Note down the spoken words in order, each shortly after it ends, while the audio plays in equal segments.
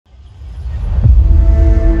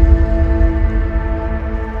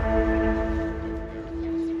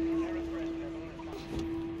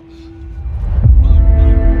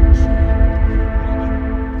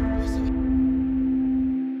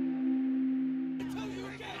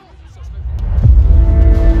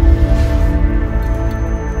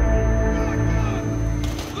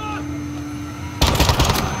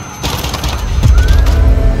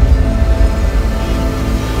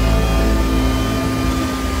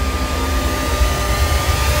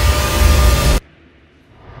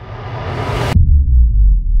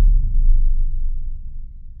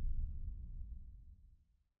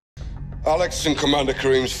Alex and Commander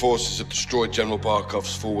Karim's forces have destroyed General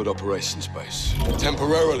Barkov's forward operations base,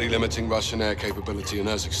 temporarily limiting Russian air capability in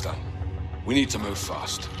Urzikstan. We need to move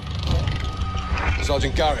fast.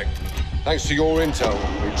 Sergeant Garrick, thanks to your intel,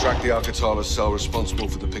 we tracked the Al-Qatala cell responsible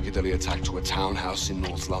for the Piccadilly attack to a townhouse in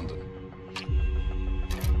North London.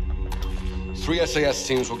 3 SAS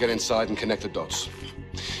teams will get inside and connect the dots.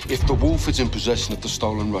 If the Wolf is in possession of the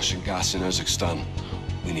stolen Russian gas in Urzikstan,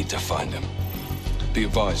 we need to find him. Be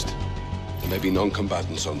advised, there may be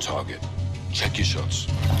non-combatants on target. Check your shots.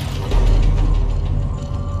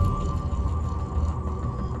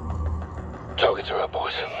 Targets are up,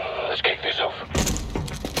 boys. Let's kick this off.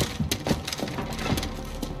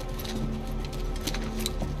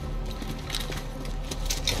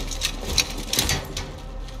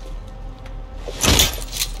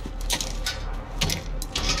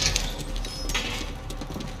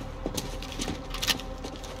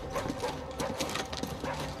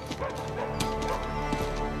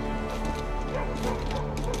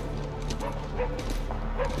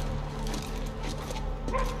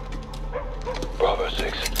 Bravo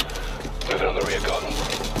 6. Moving on the rear garden.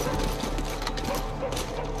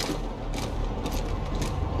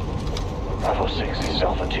 Bravo 6, this is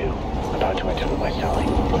Alpha 2. About to enter the West Alley.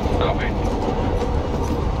 Copy.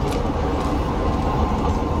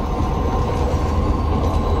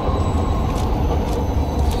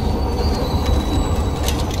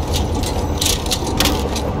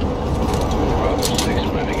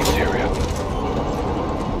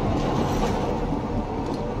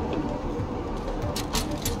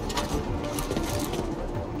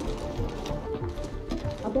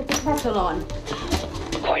 Get the kettle on.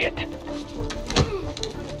 Quiet.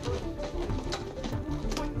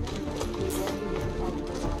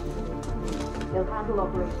 They'll handle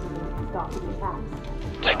operations and start the attacks.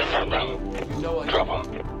 Take the front row. No idea. Drop on.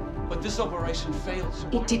 But this operation failed. So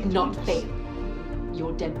It did not fail.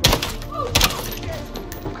 You're dead.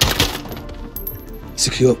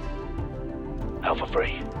 Secure. Alpha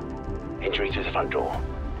 3. Entry to the front door.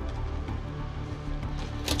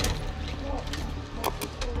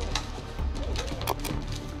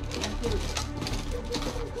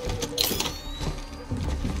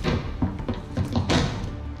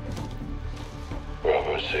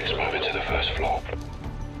 Bravo 6, moving to the first floor.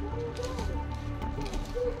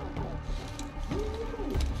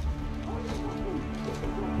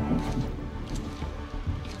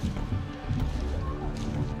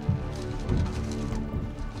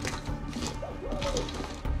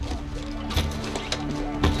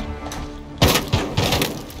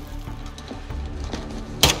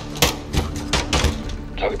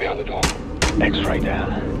 Target behind the door. X-ray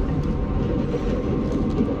down.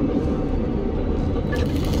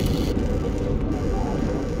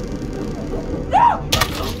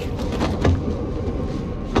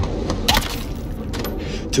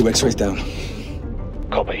 Two X-rays down.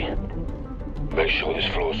 Copy. Make sure this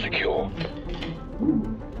floor's secure.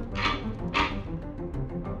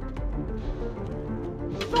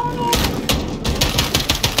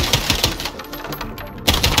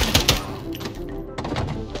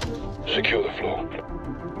 Secure the floor.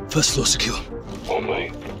 First floor secure. On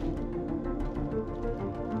me.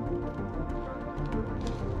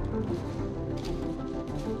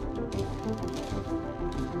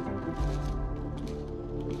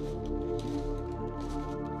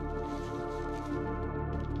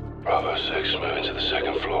 Bravo 6, moving to the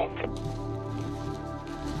second floor.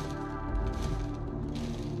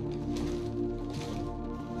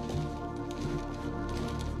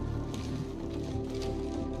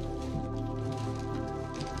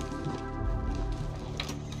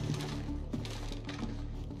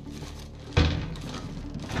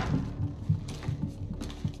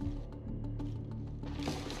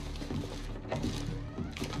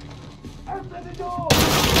 Open the door!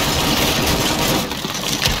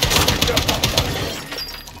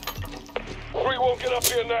 We won't get up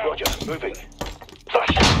here now. Roger, moving.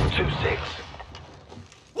 Flash, 2-6.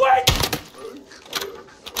 Wait!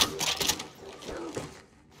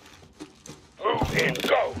 Move in,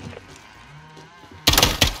 go!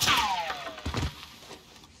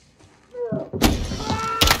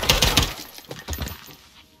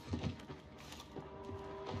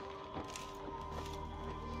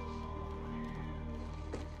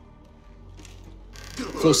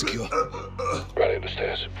 Floor secure. Right up the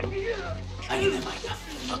stairs. Hang in there, mate.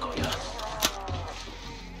 I got you.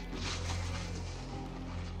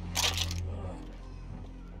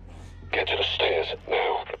 Get to the stairs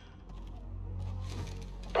now.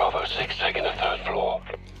 Bravo 6 taking the third floor.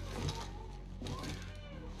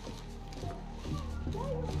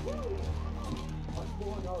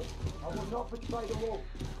 I will not betray the wall.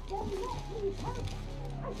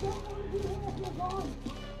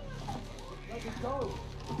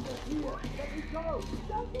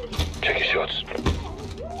 Check your shots.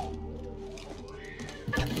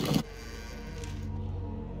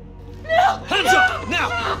 Hands up!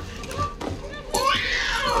 Now!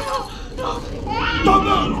 Don't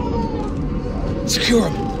move! Secure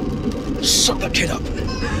him! Suck that kid up!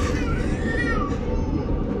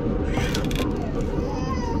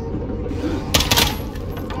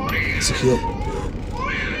 Secure.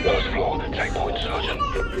 Last floor, take point, Sergeant.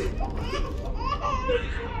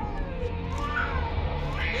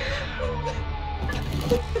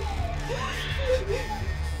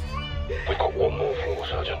 We've got one more floor,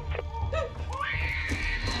 Sergeant.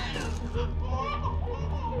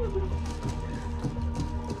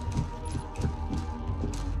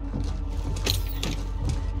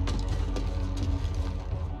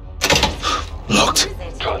 Locked.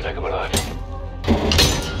 Try and take him alive.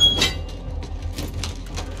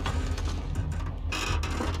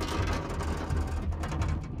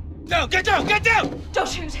 Down! Get down! Get down! Don't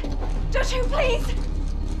shoot! Don't shoot, please!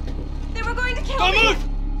 They were going to kill Don't me!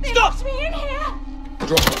 move! They Stop! locked me in here!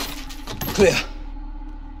 Drop. Clear.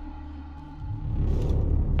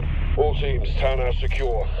 All teams, townhouse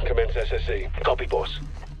secure. Commence SSE. Copy, boss.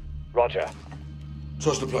 Roger.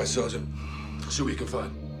 Trust the place, Sergeant. See what you can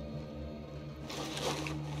find.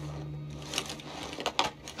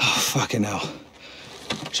 Oh, fucking hell.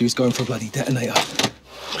 She was going for a bloody detonator.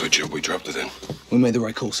 Good job we dropped it in. We made the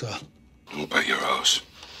right call, sir. We'll bet your ass.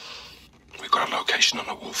 We've got a location on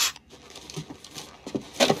the wolf.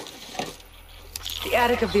 The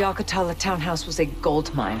attic of the Al-Qatala townhouse was a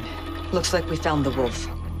gold mine. Looks like we found the wolf.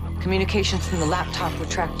 Communications from the laptop were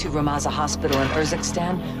tracked to Ramaza Hospital in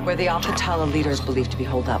Urzikstan, where the Al-Qatala leader is believed to be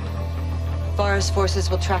holed up. Farah's forces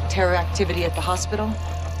will track terror activity at the hospital,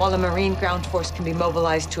 while a Marine ground force can be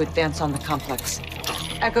mobilized to advance on the complex.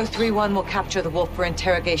 Echo 3-1 will capture the wolf for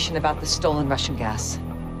interrogation about the stolen Russian gas.